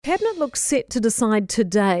Cabinet looks set to decide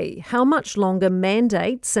today how much longer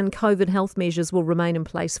mandates and COVID health measures will remain in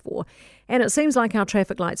place for. And it seems like our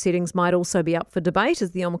traffic light settings might also be up for debate as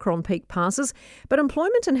the Omicron peak passes. But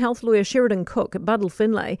employment and health lawyer Sheridan Cook at Buddle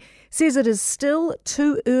Finlay says it is still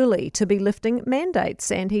too early to be lifting mandates.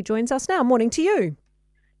 And he joins us now. Morning to you.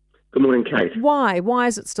 Good morning, Kate. Why? Why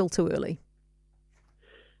is it still too early?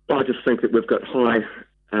 Well, I just think that we've got high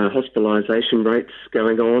hospitalisation rates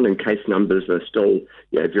going on, and case numbers are still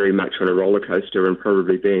very much on a roller coaster and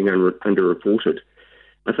probably being underreported.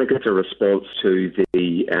 I think it's a response to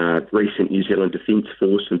the recent New Zealand Defence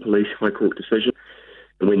Force and Police High Court decision,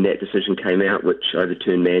 and when that decision came out, which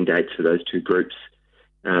overturned mandates for those two groups,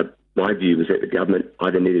 my view was that the government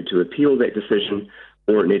either needed to appeal that decision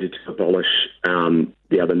or it needed to abolish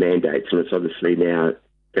the other mandates, and it's obviously now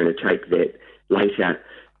going to take that later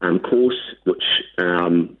course, which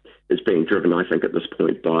is being driven, I think, at this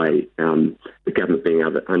point by the government being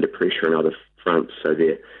under pressure on other fronts, so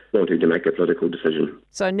they're wanting to make a political decision.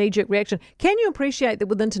 So knee-jerk reaction. Can you appreciate that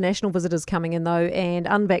with international visitors coming in, though, and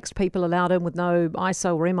unvaxxed people allowed in with no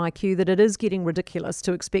ISO or MIQ, that it is getting ridiculous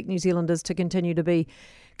to expect New Zealanders to continue to be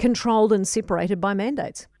controlled and separated by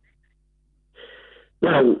mandates?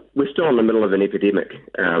 Well, we're still in the middle of an epidemic,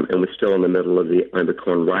 and we're still in the middle of the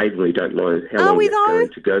Omicron wave, and we don't know how long it's going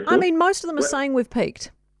to go for. I mean, most of them are saying we've peaked.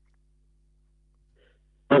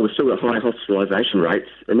 Well, we've still got high hospitalisation rates.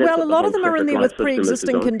 And that's a lot of them are in there with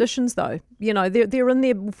pre-existing conditions, though. You know, they're in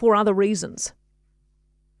there for other reasons.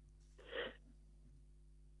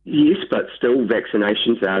 Yes, but still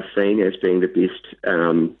vaccinations are seen as being the best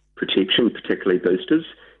protection, particularly boosters.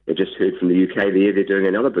 I just heard from the UK they're doing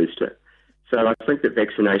another booster. So I think that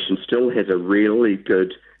vaccination still has a really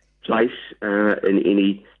good place in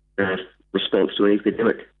any response to an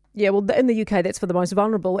epidemic. Yeah, well, in the UK, that's for the most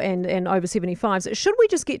vulnerable and over 75s. Should we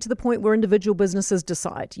just get to the point where individual businesses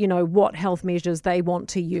decide, what health measures they want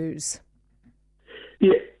to use?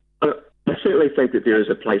 Yeah, I certainly think that there is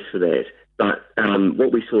a place for that. But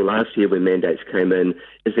what we saw last year when mandates came in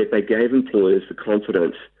is that they gave employers the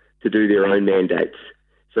confidence to do their own mandates.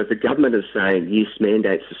 So if the government is saying, yes,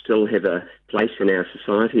 mandates still have a place in our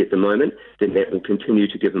society at the moment, then that will continue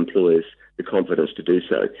to give employers the confidence to do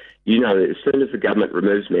so. You know that as soon as the government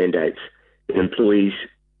removes mandates, the employees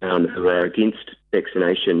who are against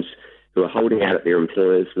vaccinations, who are holding out at their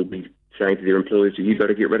employers, will be saying to their employers, you've got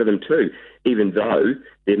to get rid of them too, even though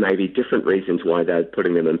there may be different reasons why they're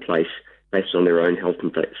putting them in place based on their own health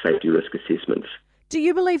and safety risk assessments. Do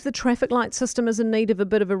you believe the traffic light system is in need of a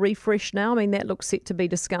bit of a refresh now? I mean, that looks set to be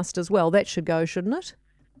discussed as well. That should go, shouldn't it?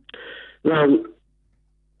 Well,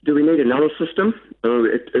 do we need another system?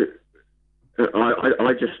 I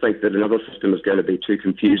just think that another system is going to be too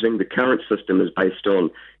confusing. The current system is based on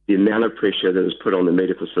the amount of pressure that is put on the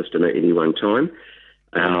medical system at any one time.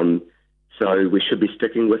 So we should be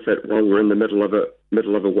sticking with it while we're in the middle of a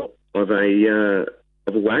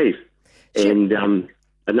wave. And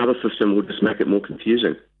another system will just make it more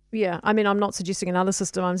confusing. Yeah, I mean, I'm not suggesting another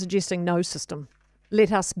system. I'm suggesting no system.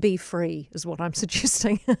 Let us be free is what I'm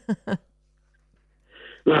suggesting.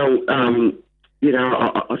 Well,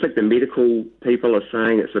 I think the medical people are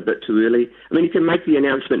saying it's a bit too early. I mean, you can make the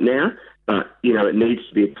announcement now, but, it needs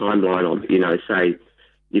to be a timeline of,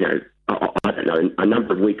 I don't know, a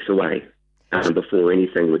number of weeks away before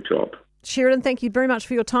anything would drop. Sheridan, thank you very much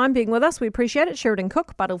for your time being with us. We appreciate it. Sheridan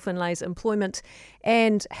Cook, Buddle Finlay's employment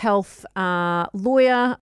and health lawyer.